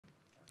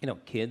You know,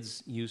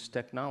 kids use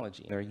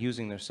technology. They're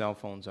using their cell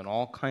phones in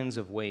all kinds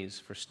of ways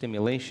for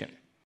stimulation.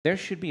 There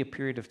should be a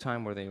period of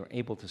time where they were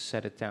able to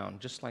set it down,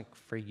 just like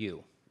for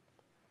you.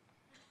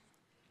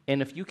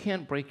 And if you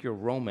can't break your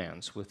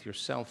romance with your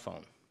cell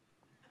phone,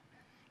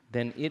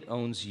 then it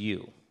owns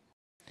you.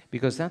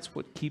 Because that's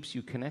what keeps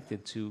you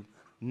connected to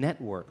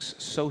networks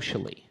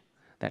socially,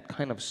 that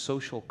kind of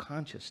social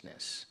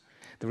consciousness.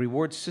 The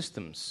reward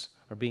systems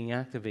are being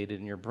activated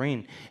in your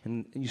brain,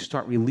 and you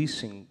start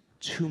releasing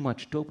too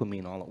much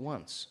dopamine all at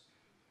once.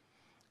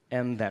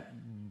 And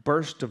that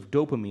burst of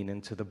dopamine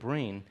into the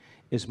brain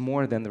is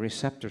more than the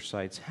receptor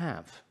sites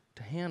have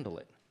to handle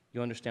it.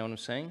 You understand what I'm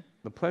saying?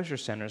 The pleasure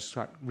centers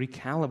start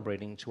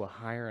recalibrating to a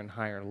higher and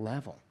higher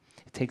level.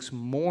 It takes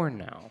more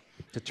now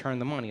to turn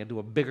them on. You do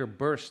a bigger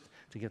burst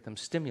to get them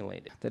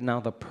stimulated. That now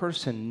the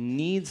person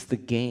needs the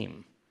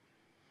game,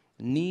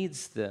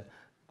 needs the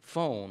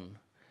phone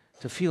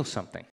to feel something.